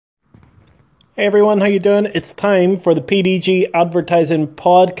Hey everyone, how you doing? It's time for the PDG Advertising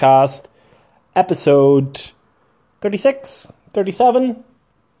Podcast, episode 36, 37?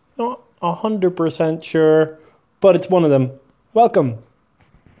 Not 100% sure, but it's one of them. Welcome.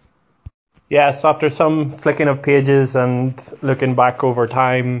 Yes, after some flicking of pages and looking back over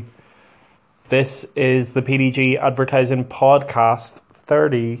time, this is the PDG Advertising Podcast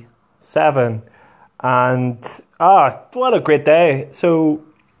 37. And, what a great day. So,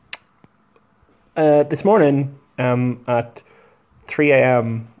 this morning at 3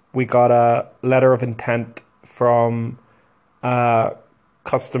 a.m. we got a letter of intent from a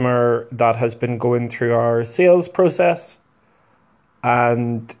customer that has been going through our sales process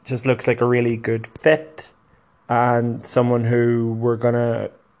and just looks like a really good fit and someone who we're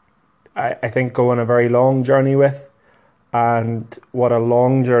gonna I think go on a very long journey with. And what a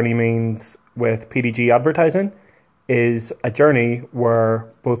long journey means with PDG advertising is a journey where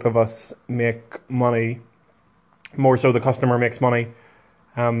both of us make money, more so the customer makes money.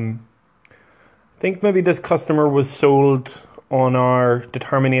 I think maybe this customer was sold on our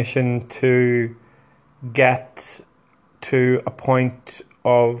determination to get to a point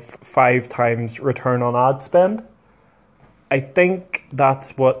of 5 times return on ad spend. I think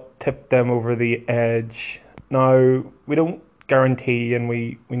that's what tipped them over the edge. Now, we don't guarantee, and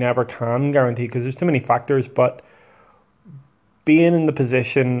we never can guarantee because there's too many factors, but being in the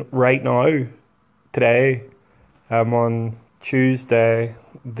position right now, today, on Tuesday,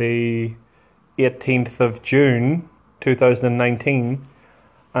 the 18th of June, 2019,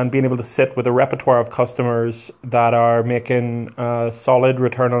 and being able to sit with a repertoire of customers that are making a solid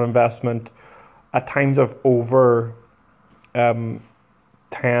return on investment at times of over 10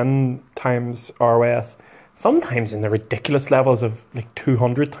 times ROAS, sometimes in the ridiculous levels of like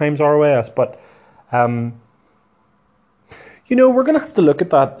 200 times ROAS, but we're going to have to look at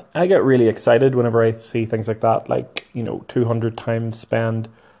that. I get really excited whenever I see things like that, like, 200 times spend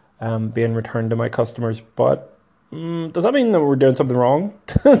being returned to my customers. But does that mean that we're doing something wrong?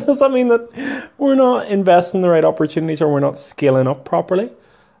 Does that mean that we're not investing in the right opportunities or we're not scaling up properly?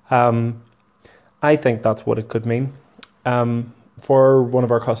 I think that's what it could mean. For one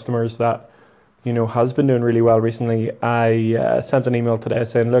of our customers that, has been doing really well recently, I sent an email today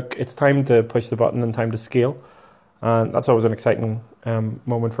saying, look, it's time to push the button and time to scale. And that's always an exciting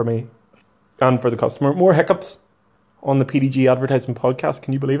moment for me and for the customer. More hiccups on the PDG Advertising Podcast.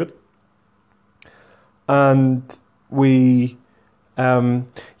 Can you believe it? And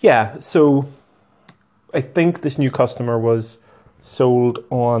so I think this new customer was sold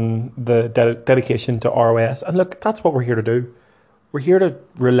on the dedication to ROS. And look, that's what we're here to do. We're here to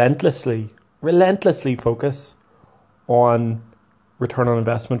relentlessly focus on return on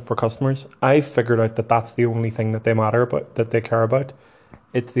investment for customers. I figured out that that's the only thing that they matter about, that they care about.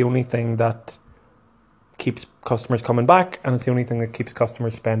 It's the only thing that keeps customers coming back, and it's the only thing that keeps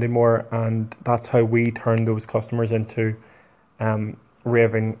customers spending more. And that's how we turn those customers into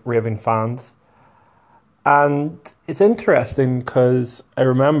raving fans. And it's interesting because I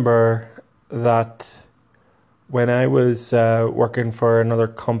remember that when I was working for another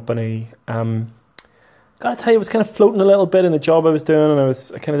company, gotta tell you, I was kind of floating a little bit in a job I was doing, and I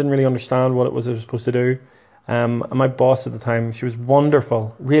kind of didn't really understand what it was I was supposed to do. And my boss at the time, she was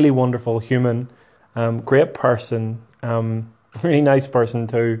wonderful, really wonderful human, great person, really nice person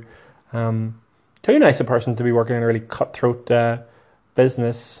too. Too nice a person to be working in a really cutthroat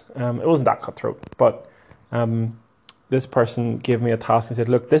business. It wasn't that cutthroat, but this person gave me a task and said,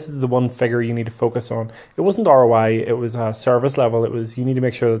 look, this is the one figure you need to focus on. It wasn't ROI, it was service level. It was, you need to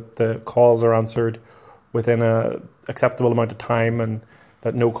make sure that the calls are answered within a acceptable amount of time and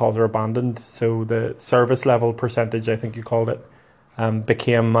that no calls are abandoned. So the service level percentage, I think you called it,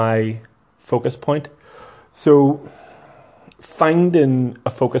 became my focus point. So finding a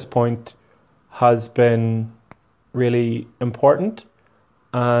focus point has been really important,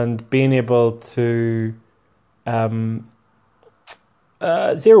 and being able to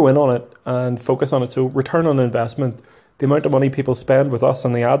zero in on it and focus on it. So return on investment, the amount of money people spend with us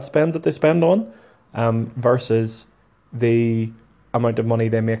and the ad spend that they spend on, versus the amount of money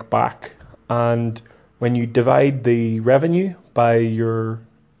they make back. And when you divide the revenue by your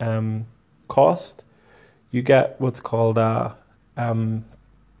cost, you get what's called a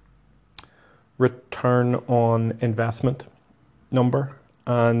return on investment number.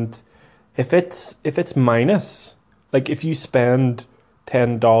 And if it's minus, like if you spend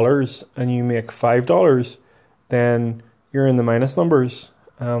 $10 and you make $5, then you're in the minus numbers.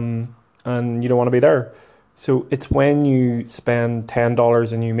 And you don't want to be there. So it's when you spend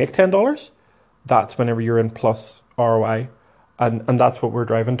 $10 and you make $10, that's whenever you're in plus ROI. And that's what we're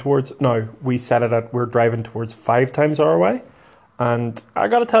driving towards. Now, we set it at we're driving towards 5 times ROI. And I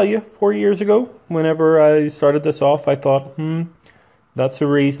got to tell you, 4 years ago, whenever I started this off, I thought, that's a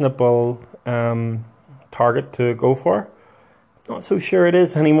reasonable target to go for. Not so sure it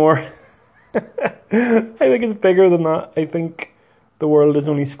is anymore. I think it's bigger than that. I think the world is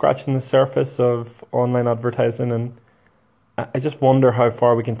only scratching the surface of online advertising, and I just wonder how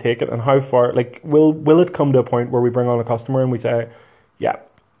far we can take it, and how far, like, will it come to a point where we bring on a customer and we say, yeah,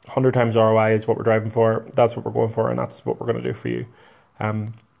 100 times ROI is what we're driving for, that's what we're going for, and that's what we're going to do for you.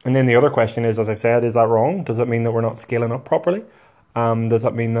 And then the other question is, as I've said, is that wrong? Does that mean that we're not scaling up properly? Does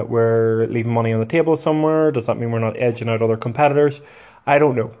that mean that we're leaving money on the table somewhere? Does that mean we're not edging out other competitors? I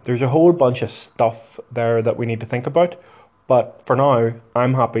don't know. There's a whole bunch of stuff there that we need to think about. But for now,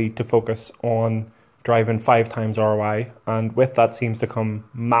 I'm happy to focus on driving 5 times ROI. And with that seems to come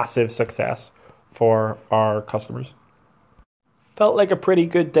massive success for our customers. Felt like a pretty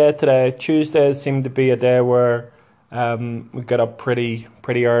good day today. Tuesdays seemed to be a day where we get up pretty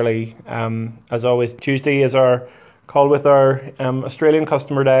early. As always, Tuesday is our call with our Australian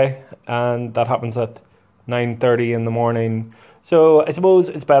customer day, and that happens at 9:30 in the morning. So I suppose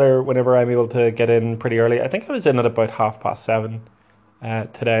it's better whenever I'm able to get in pretty early. I think I was in at about 7:30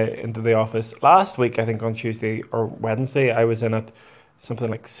 today into the office. Last week, I think on Tuesday or Wednesday, I was in at something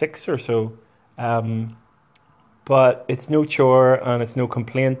like 6 or so. But it's no chore and it's no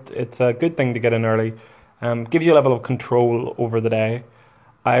complaint. It's a good thing to get in early. Gives you a level of control over the day.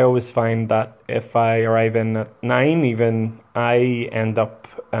 I always find that if I arrive in at 9 even, I end up,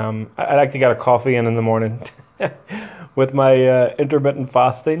 I like to get a coffee in the morning. With my intermittent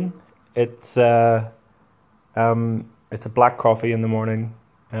fasting, it's a black coffee in the morning,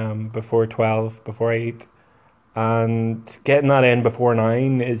 before 12, before I eat. And getting that in before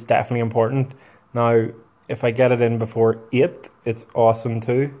 9 is definitely important. Now, if I get it in before 8, it's awesome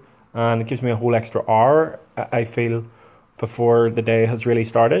too. And it gives me a whole extra hour, I feel, before the day has really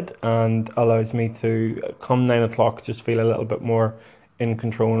started, and allows me to come 9 o'clock just feel a little bit more in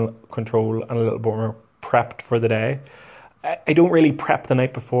control and a little bit more prepped for the day. I don't really prep the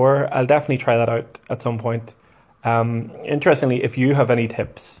night before. I'll definitely try that out at some point. Interestingly, if you have any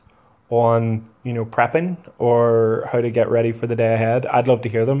tips on prepping or how to get ready for the day ahead, I'd love to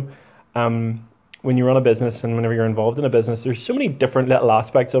hear them. When you run a business and whenever you're involved in a business, there's so many different little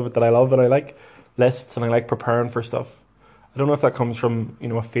aspects of it that I love, and I like lists and I like preparing for stuff. I don't know if that comes from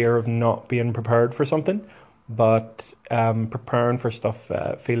a fear of not being prepared for something, but preparing for stuff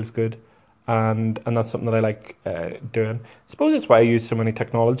feels good, and that's something that I like doing. I suppose that's why I use so many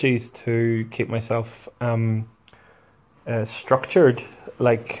technologies to keep myself structured,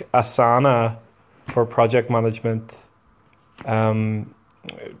 like Asana for project management,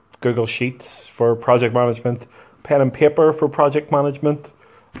 Google Sheets for project management, pen and paper for project management,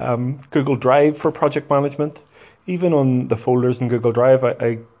 Google Drive for project management. Even on the folders in Google Drive,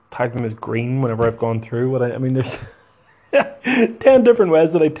 I tag them as green whenever I've gone through what I mean, there's 10 different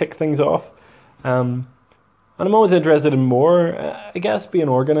ways that I tick things off. And I'm always interested in more. I guess being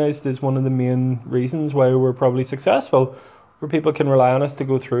organised is one of the main reasons why we're probably successful, where people can rely on us to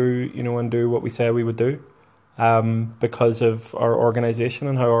go through, and do what we say we would do, because of our organisation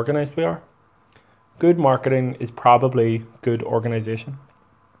and how organised we are. Good marketing is probably good organisation.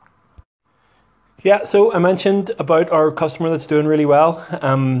 Yeah, so I mentioned about our customer that's doing really well,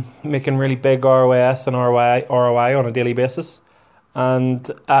 making really big ROAS and ROI on a daily basis.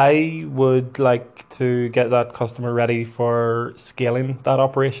 And I would like to get that customer ready for scaling that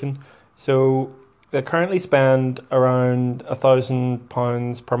operation. So they currently spend around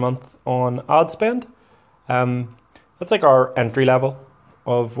 £1,000 per month on ad spend. That's like our entry level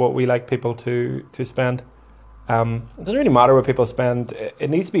of what we like people to spend. It doesn't really matter what people spend. It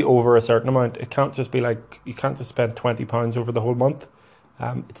needs to be over a certain amount. It can't just be like, you can't just spend £20 over the whole month.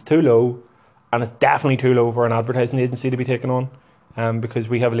 It's too low, and it's definitely too low for an advertising agency to be taken on, because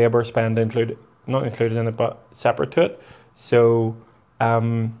we have labour spend not included in it, but separate to it. So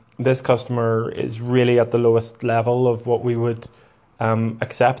this customer is really at the lowest level of what we would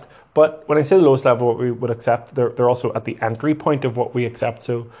accept. But when I say the lowest level of what we would accept, they're also at the entry point of what we accept.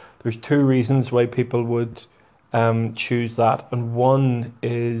 So there's 2 reasons why people would choose that, and one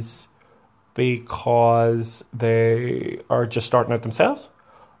is because they are just starting out themselves,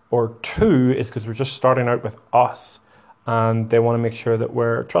 or 2 is because we're just starting out with us and they want to make sure that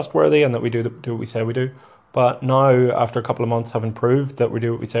we're trustworthy and that we do what we say we do. But now, after a couple of months having proved that we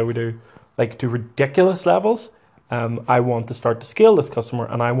do what we say we do, like to ridiculous levels, I want to start to scale this customer,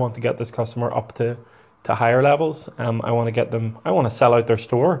 and I want to get this customer up to higher levels. I want to sell out their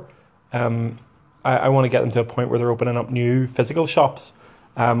store. I want to get them to a point where they're opening up new physical shops,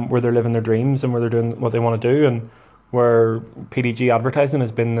 where they're living their dreams and where they're doing what they want to do, and where PDG Advertising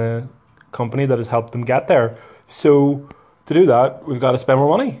has been the company that has helped them get there. So to do that, we've got to spend more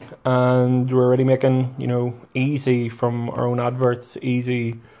money, and we're already making, easy from our own adverts,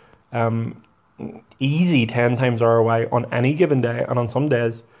 easy 10 times ROI on any given day, and on some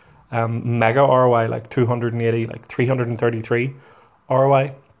days, mega ROI, like 280, like 333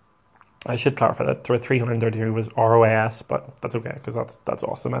 ROI. I should clarify that 333 was ROAS, but that's okay because that's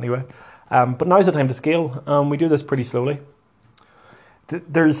awesome anyway. But now's the time to scale. We do this pretty slowly.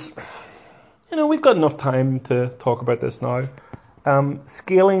 There's, we've got enough time to talk about this now.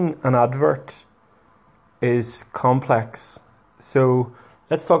 Scaling an advert is complex. So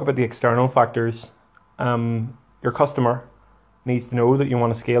let's talk about the external factors. Your customer needs to know that you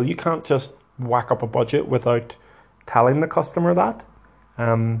want to scale. You can't just whack up a budget without telling the customer that.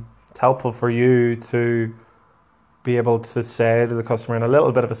 It's helpful for you to be able to say to the customer in a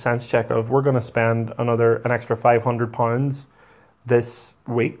little bit of a sense check of, we're going to spend an extra £500 this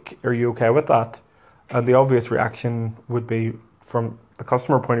week. Are you okay with that? And the obvious reaction would be, from the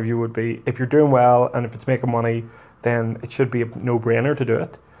customer point of view, would be, if you're doing well and if it's making money, then it should be a no-brainer to do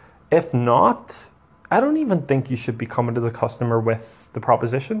it. If not, I don't even think you should be coming to the customer with the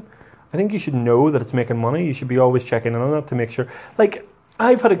proposition. I think you should know that it's making money. You should be always checking in on that to make sure. Like,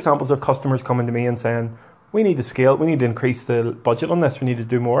 I've had examples of customers coming to me and saying, we need to scale, we need to increase the budget on this, we need to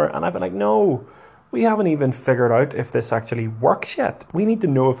do more. And I've been like, no, we haven't even figured out if this actually works yet. We need to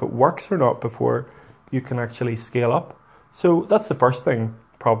know if it works or not before you can actually scale up. So that's the first thing,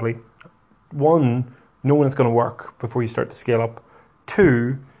 probably. One, know when it's going to work before you start to scale up.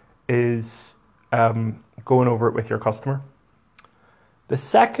 Two is going over it with your customer. The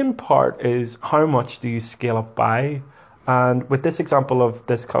second part is, how much do you scale up by? And with this example of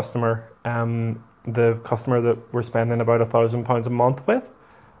this customer, the customer that we're spending about £1,000 a month with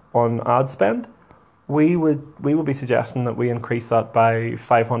on ad spend, we would be suggesting that we increase that by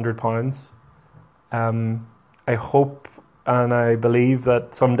 £500. I hope and I believe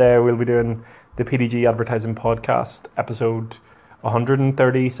that someday we'll be doing the PDG Advertising Podcast episode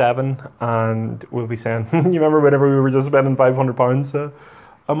 137, and we'll be saying, you remember whenever we were just spending £500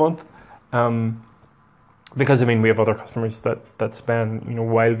 a month? Because we have other customers that spend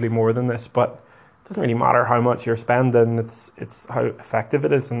wildly more than this, but it doesn't really matter how much you're spending. It's how effective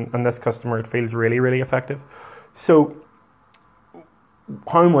it is, and this customer, it feels really, really effective. So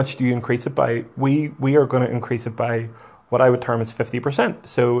how much do you increase it by? We are going to increase it by what I would term as 50%.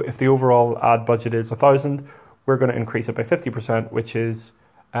 So if the overall ad budget is 1,000, we're going to increase it by 50%, which is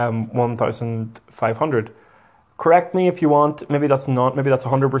 1,500. Correct me if you want. Maybe that's 100%, or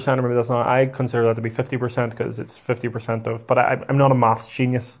maybe that's not. I consider that to be 50% because it's 50% of. But I'm not a maths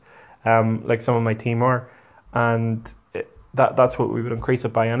genius, like some of my team are, and that's what we would increase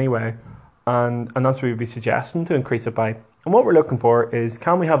it by anyway, and that's what we'd be suggesting to increase it by. And what we're looking for is,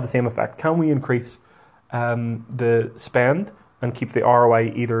 can we have the same effect? Can we increase the spend and keep the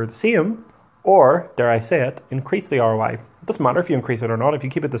ROI either the same, or, dare I say it, increase the ROI? It doesn't matter if you increase it or not. If you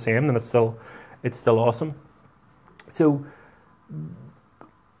keep it the same, then it's still awesome. So,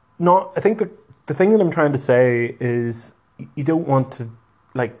 I think the thing that I'm trying to say is, you don't want to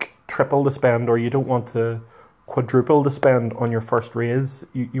triple the spend, or you don't want to quadruple the spend on your first raise.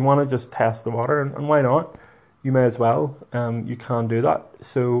 You want to just test the water, and why not? You may as well. You can do that.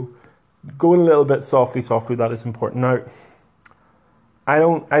 So going a little bit softly with that is important. Now,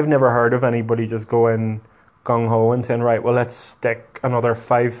 I've never heard of anybody just going gung ho and saying, right, well, let's stick another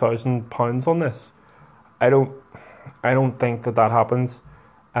 £5,000 on this. I don't think that happens.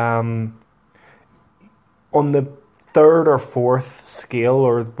 On the third or fourth scale,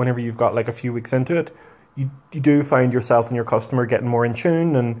 or whenever you've got a few weeks into it, you do find yourself and your customer getting more in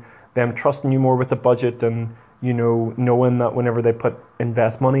tune, and them trusting you more with the budget, and knowing that whenever they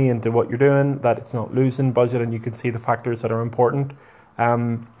invest money into what you're doing, that it's not losing budget, and you can see the factors that are important.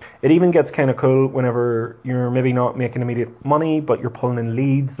 It even gets kind of cool whenever you're maybe not making immediate money, but you're pulling in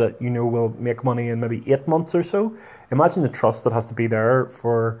leads that will make money in maybe 8 months or so. Imagine the trust that has to be there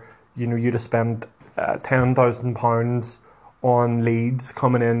for you to spend £10,000 on leads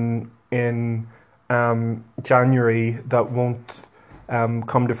coming in January that won't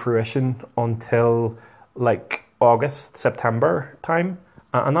come to fruition until August, September time.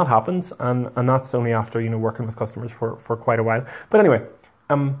 And that happens, and that's only after working with customers for quite a while. But anyway,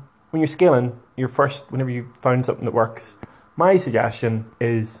 when you're scaling, whenever you found something that works, my suggestion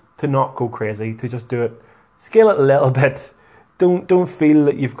is to not go crazy, to just do it, scale it a little bit. Don't feel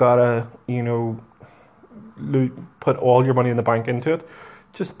that you've got to put all your money in the bank into it.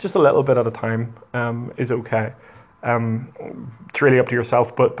 just a little bit at a time is okay. It's really up to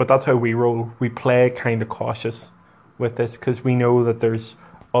yourself, but that's how we roll. We play kind of cautious with this because we know that there's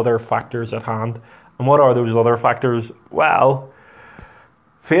other factors at hand. And what are those other factors? Well,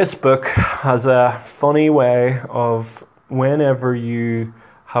 Facebook has a funny way of whenever you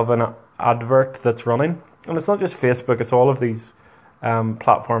have an advert that's running, and it's not just Facebook, it's all of these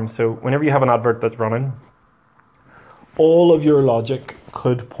platforms. So whenever you have an advert that's running, all of your logic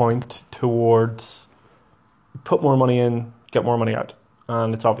could point towards put more money in, get more money out.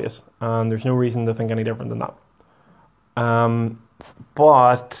 And it's obvious. And there's no reason to think any different than that.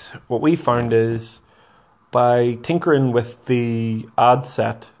 But what we found is by tinkering with the ad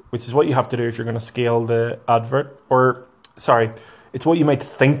set, which is what you have to do if you're going to scale the advert, it's what you might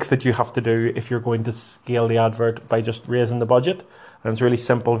think that you have to do if you're going to scale the advert by just raising the budget. And it's a really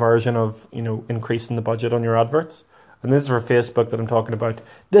simple version of, increasing the budget on your adverts. And this is for Facebook that I'm talking about.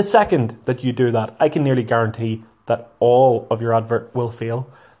 The second that you do that, I can nearly guarantee that all of your advert will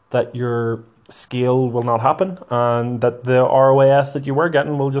fail, that your scale will not happen, and that the ROAS that you were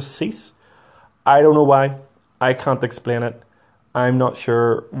getting will just cease. I don't know why. I can't explain it. I'm not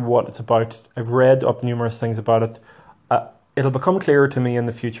sure what it's about. I've read up numerous things about it. It'll become clearer to me in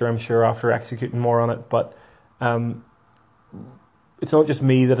the future, I'm sure, after executing more on it. But it's not just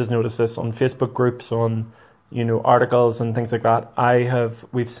me that has noticed this. On Facebook groups, on articles and things like that,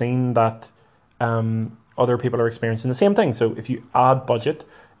 we've seen that other people are experiencing the same thing. So if you add budget,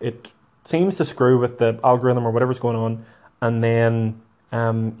 it seems to screw with the algorithm or whatever's going on, and then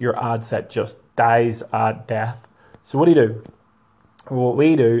your ad set just dies at death. So what do? What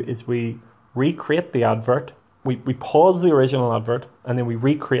we do is we recreate the advert. We pause the original advert, and then we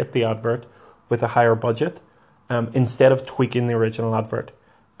recreate the advert with a higher budget instead of tweaking the original advert.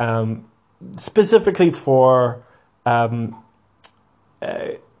 Specifically for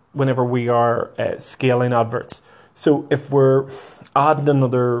whenever we are scaling adverts. So if we're adding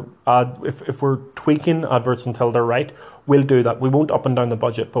another ad, if we're tweaking adverts until they're right, we'll do that. We won't up and down the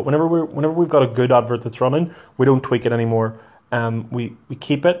budget. But whenever we've got a good advert that's running, we don't tweak it anymore. We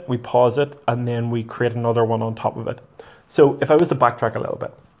keep it, we pause it, and then we create another one on top of it. So if I was to backtrack a little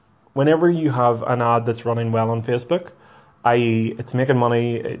bit, whenever you have an ad that's running well on Facebook, i.e. it's making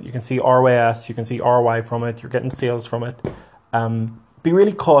money, you can see ROAS, you can see ROI from it, you're getting sales from it, be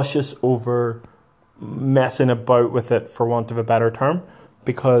really cautious over messing about with it, for want of a better term,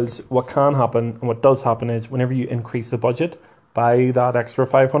 because what can happen, and what does happen, is whenever you increase the budget by that extra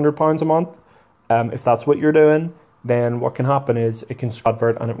 £500 a month, if that's what you're doing, then what can happen is it can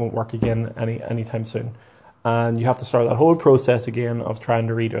advert and it won't work again anytime soon. And you have to start that whole process again of trying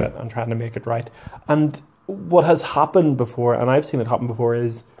to redo it and trying to make it right. And what has happened before, and I've seen it happen before,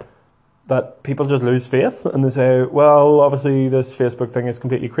 is that people just lose faith and they say, well, obviously this Facebook thing is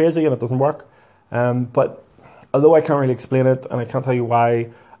completely crazy and it doesn't work. But although I can't really explain it and I can't tell you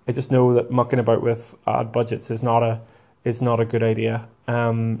why, I just know that mucking about with ad budgets is not a good idea.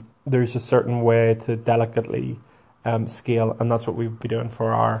 There's a certain way to delicately scale, and that's what we'd be doing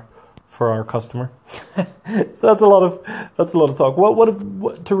for our customer. So that's a lot of talk.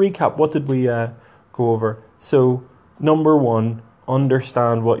 What to recap? What did we go over? So number one,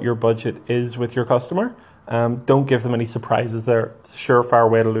 understand what your budget is with your customer. Don't give them any surprises there. It's a surefire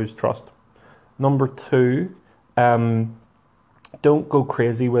way to lose trust. Number two, don't go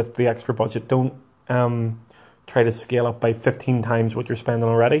crazy with the extra budget. Don't try to scale up by 15 times what you're spending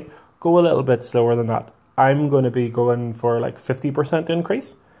already. Go a little bit slower than that. I'm going to be going for like 50%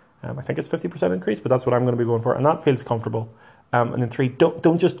 increase. I think it's 50% increase, but that's what I'm going to be going for, and that feels comfortable. And then three,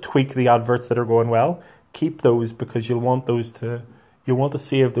 don't just tweak the adverts that are going well. Keep those, because you'll want to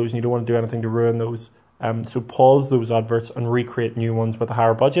save those, and you don't want to do anything to ruin those. So pause those adverts and recreate new ones with a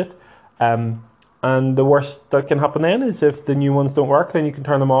higher budget. And the worst that can happen then is if the new ones don't work, then you can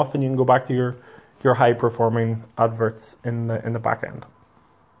turn them off and you can go back to your high performing adverts in the back end.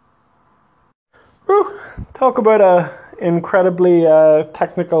 Whew. Talk about a incredibly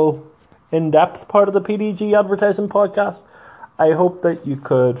technical, in-depth part of the PDG advertising podcast. I hope that you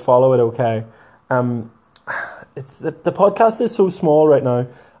could follow it okay. It's the podcast is so small right now.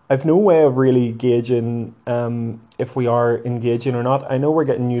 I've no way of really gauging if we are engaging or not. I know we're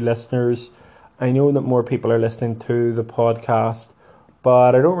getting new listeners. I know that more people are listening to the podcast,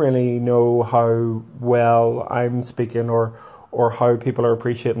 but I don't really know how well I'm speaking or how people are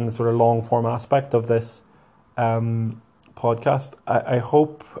appreciating the sort of long form aspect of this podcast. I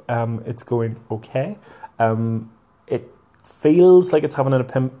hope it's going okay. It feels like it's having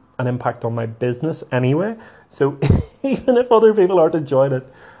an impact on my business anyway. So even if other people aren't enjoying it,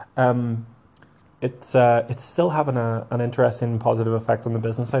 it's still having an interesting positive effect on the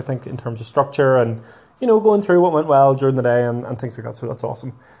business, I think, in terms of structure and, going through what went well during the day and things like that. So that's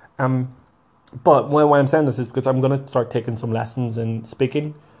awesome. But why I'm saying this is because I'm going to start taking some lessons in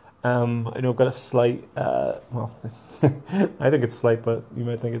speaking. I know I've got a slight, well, I think it's slight, but you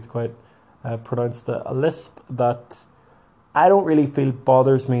might think it's quite pronounced, a lisp that I don't really feel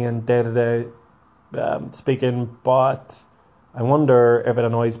bothers me in day-to-day speaking, but I wonder if it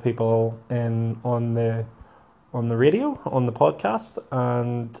annoys people on the radio, on the podcast,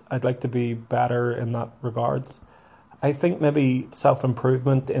 and I'd like to be better in that regards. I think maybe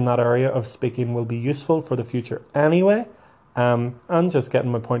self-improvement in that area of speaking will be useful for the future anyway, and just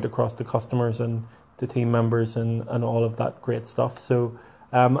getting my point across to customers and to team members and all of that great stuff. So,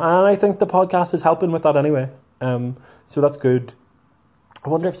 and I think the podcast is helping with that anyway. So that's good. I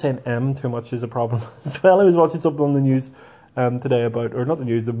wonder if saying M too much is a problem as well. I was watching something on the news today about, or not the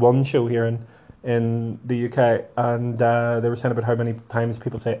news, the One show here in the UK, and they were saying about how many times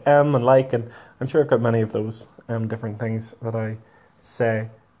people say and and I'm sure I've got many of those different things that I say.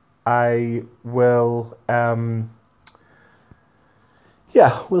 I will,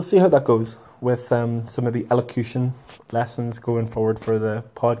 we'll see how that goes with some of the elocution lessons going forward for the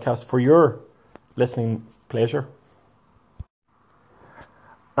podcast for your listening pleasure.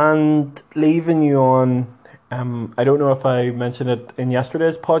 And leaving you on, I don't know if I mentioned it in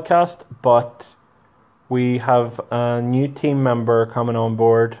yesterday's podcast, but we have a new team member coming on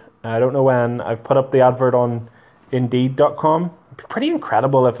board. I don't know when. I've put up the advert on Indeed.com. It'd be pretty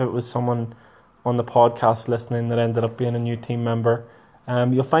incredible if it was someone on the podcast listening that ended up being a new team member.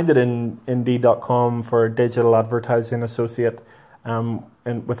 You'll find it in Indeed.com for digital advertising associate, and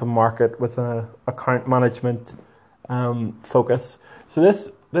with an account management focus. So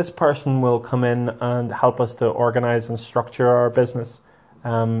this person will come in and help us to organize and structure our business,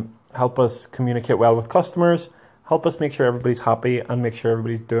 help us communicate well with customers, help us make sure everybody's happy, and make sure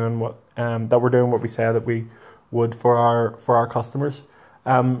everybody's doing that we're doing what we say that we would for our customers.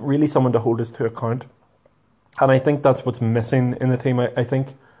 Really someone to hold us to account. And I think that's what's missing in the team. I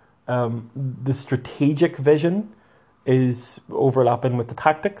think the strategic vision is overlapping with the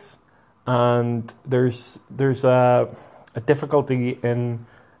tactics, and there's a difficulty in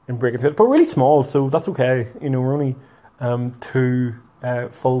breaking through it, but really small, so that's okay. We're only two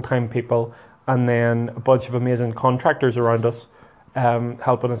full-time people, and then a bunch of amazing contractors around us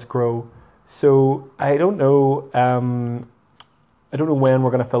helping us grow. So I don't know when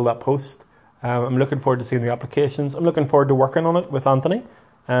we're going to fill that post. I'm looking forward to seeing the applications. I'm looking forward to working on it with Anthony.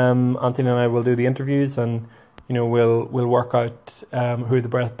 Anthony and I will do the interviews, and we'll work out who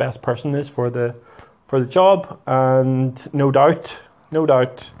the best person is for the job. And no doubt,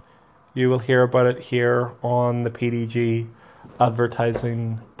 you will hear about it here on the PDG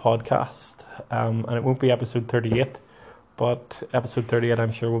Advertising Podcast. And it won't be episode 38, but episode 38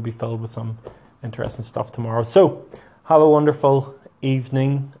 I'm sure will be filled with some interesting stuff tomorrow. So have a wonderful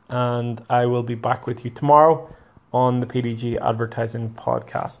evening, and I will be back with you tomorrow on the PDG Advertising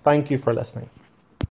Podcast. Thank you for listening.